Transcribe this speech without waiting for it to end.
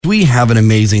we have an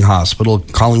amazing hospital,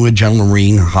 Collingwood General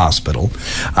Marine Hospital.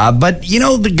 But,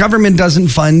 the government doesn't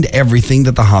fund everything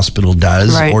that the hospital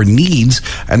does or needs,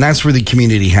 and that's where the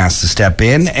community has to step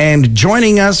in. And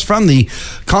joining us from the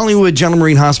Collingwood General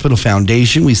Marine Hospital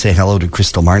Foundation, we say hello to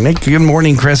Crystle Martynuik. Good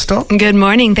morning, Crystle. Good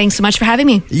morning. Thanks so much for having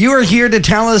me. You are here to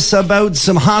tell us about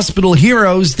some hospital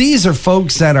heroes. These are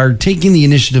folks that are taking the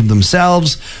initiative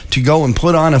themselves to go and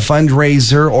put on a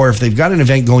fundraiser, or if they've got an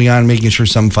event going on, making sure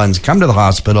some funds come to the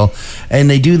hospital, and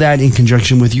they do that in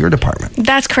conjunction with your department.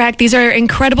 That's correct. These are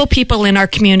incredible people in our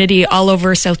community all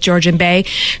over South Georgian Bay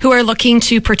who are looking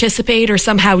to participate or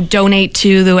somehow donate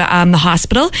to the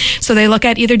hospital. So they look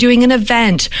at either doing an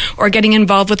event or getting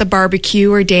involved with a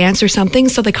barbecue or dance or something.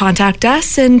 So they contact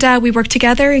us, and we work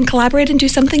together and collaborate and do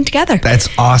something together. That's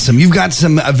awesome. You've got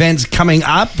some events coming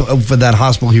up for that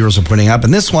Hospital Heroes are putting up,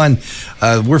 and this one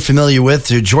we're familiar with,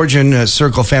 the Georgian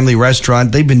Circle Family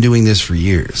Restaurant. They've been doing this for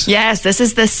years. Yes, this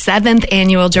is the 7th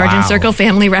annual Georgian Circle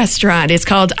Family Restaurant. It's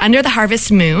called Under the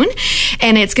Harvest Moon,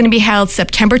 and it's going to be held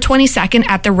September 22nd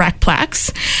at the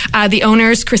Recplex. The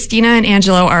owners, Christina and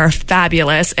Angelo, are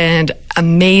fabulous and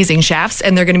amazing chefs,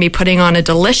 and they're going to be putting on a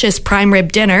delicious prime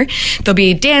rib dinner. There'll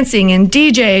be dancing and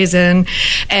DJs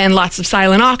and lots of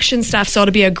silent auction stuff, so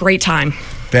it'll be a great time.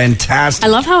 Fantastic. I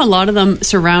love how a lot of them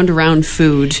surround around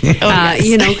food,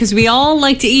 because we all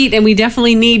like to eat and we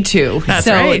definitely need to. That's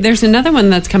right. There's another one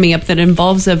that's coming up that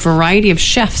involves a variety of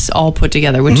chefs all put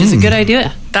together, which is a good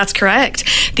idea. That's correct.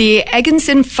 The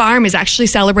Egginson Farm is actually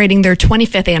celebrating their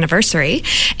 25th anniversary,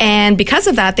 and because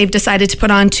of that, they've decided to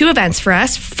put on 2 events for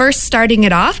us. First, starting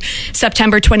it off,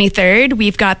 September 23rd,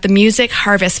 we've got the Music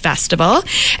Harvest Festival,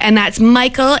 and that's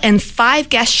Michael and 5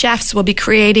 guest chefs will be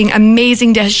creating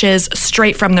amazing dishes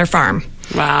straight from their farm.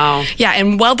 Wow. Yeah,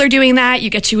 and while they're doing that, you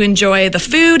get to enjoy the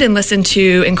food and listen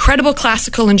to incredible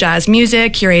classical and jazz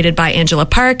music curated by Angela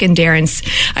Park and Darren's,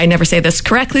 I never say this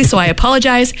correctly, so I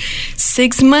apologize,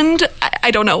 Sigismund,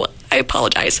 I don't know. I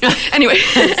apologize. Anyway.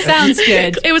 Sounds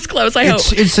good. It was close, I hope.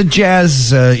 It's a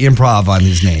jazz improv on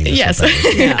his name. Yes.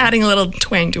 Adding a little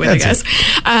twang to it, I guess.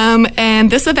 And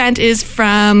this event is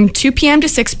from 2 p.m. to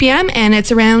 6 p.m. and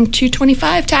it's around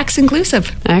 $225 tax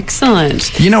inclusive.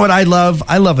 Excellent. You know what I love?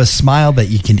 I love a smile that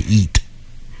you can eat.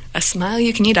 A smile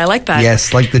you can eat. I like that.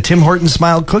 Yes, like the Tim Hortons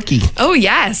Smile Cookie. Oh,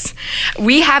 yes.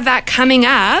 We have that coming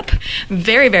up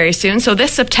very, very soon. So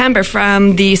this September,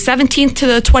 from the 17th to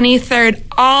the 23rd,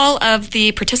 all of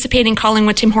the participating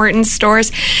Collingwood Tim Hortons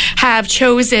stores have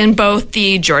chosen both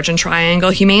the Georgian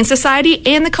Triangle Humane Society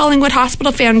and the Collingwood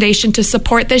Hospital Foundation to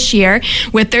support this year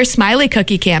with their Smiley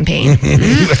Cookie campaign.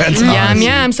 That's awesome.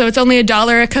 Yum. So it's only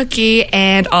 $1 a cookie,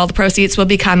 and all the proceeds will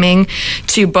be coming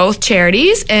to both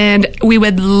charities. And we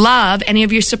would love any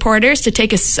of your supporters to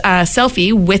take a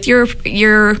selfie with your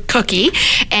cookie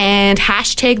and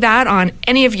hashtag that on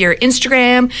any of your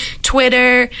Instagram,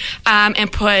 Twitter,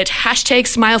 and put hashtag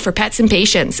Smile for Pets and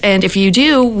Patients. And if you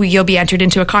do, you'll be entered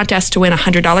into a contest to win a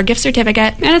 $100 gift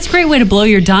certificate. And it's a great way to blow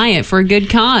your diet for a good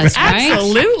cause, right?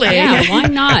 Absolutely. Yeah, why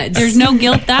not? There's no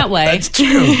guilt that way. That's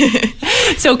true.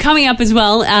 So coming up as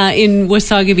well in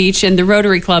Wasaga Beach, and the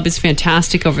Rotary Club is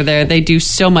fantastic over there. They do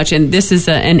so much, and this is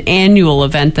an annual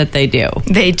event that they do.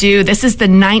 They do. This is the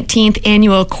 19th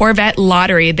annual Corvette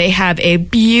Lottery. They have a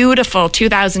beautiful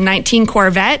 2019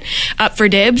 Corvette up for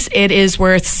dibs. It is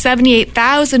worth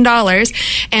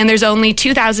 $78,000, and there's only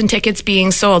 2,000 tickets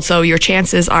being sold, so your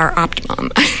chances are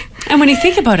optimum. And when you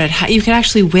think about it, you can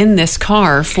actually win this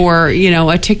car for,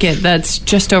 a ticket that's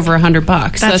just over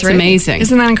 $100. That's right. Amazing.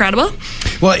 Isn't that incredible?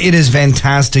 Well, it is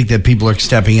fantastic that people are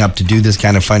stepping up to do this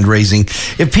kind of fundraising.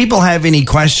 If people have any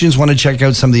questions, want to check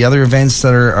out some of the other events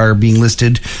that are being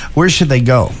listed, where should they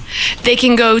go? They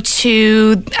can go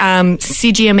to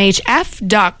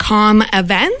CGMHF.com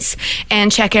events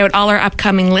and check out all our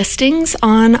upcoming listings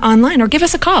online, or give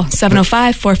us a call,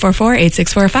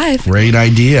 705-444-8645. Great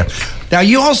idea. Now,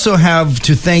 you also have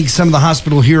to thank some of the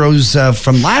hospital heroes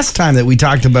from last time that we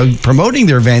talked about promoting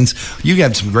their events. You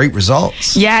got some great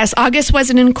results. Yes, August was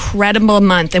an incredible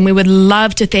month, and we would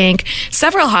love to thank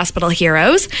several hospital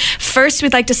heroes. First,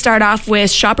 we'd like to start off with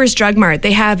Shoppers Drug Mart.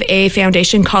 They have a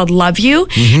foundation called Love You,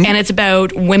 and it's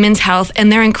about women's health,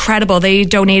 and they're incredible. They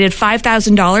donated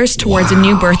 $5,000 towards a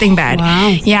new birthing bed. Wow.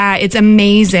 Yeah, it's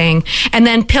amazing. And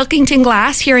then Pilkington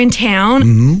Glass here in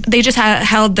town, they just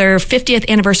held their 50th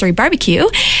anniversary barbecue barbecue,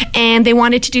 and they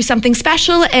wanted to do something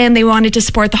special, and they wanted to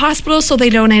support the hospital, so they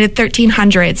donated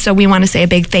 $1,300. So we want to say a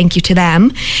big thank you to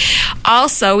them.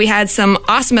 Also, we had some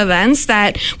awesome events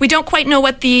that we don't quite know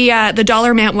what the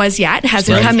dollar amount was yet. It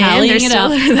hasn't come in. They're still,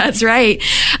 that's right.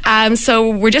 So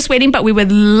we're just waiting, but we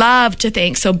would love to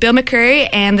thank Bill McCurry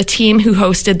and the team who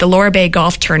hosted the Laura Bay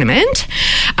Golf Tournament.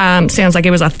 Sounds like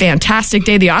it was a fantastic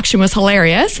day. The auction was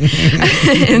hilarious.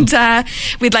 And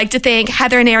we'd like to thank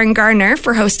Heather and Aaron Gardner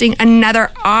for hosting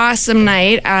another awesome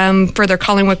night for their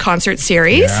Collingwood concert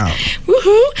series. Yeah.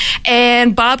 Woohoo!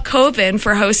 And Bob Coven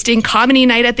for hosting Comedy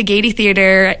Night at the Gaiety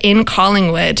Theatre in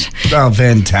Collingwood. Oh,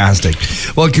 fantastic.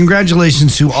 Well,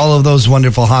 congratulations to all of those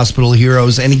wonderful hospital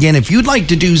heroes. And again, if you'd like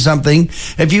to do something,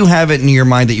 if you have it in your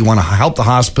mind that you want to help the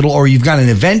hospital, or you've got an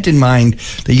event in mind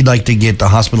that you'd like to get the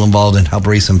hospital involved and help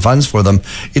raise some funds for them,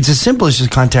 it's as simple as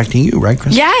just contacting you, right,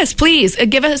 Chris? Yes, please.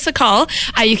 Give us a call.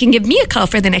 You can give me a call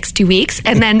for the next 2 weeks.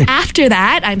 And then after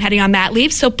that, I'm heading on mat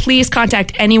leave. So please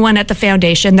contact anyone at the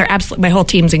foundation. They're absolutely, my whole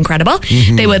team's incredible.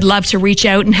 Mm-hmm. They would love to reach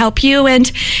out and help you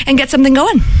and get something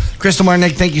going. Crystle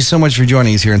Martynuik, thank you so much for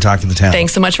joining us here and Talking the Town.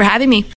 Thanks so much for having me.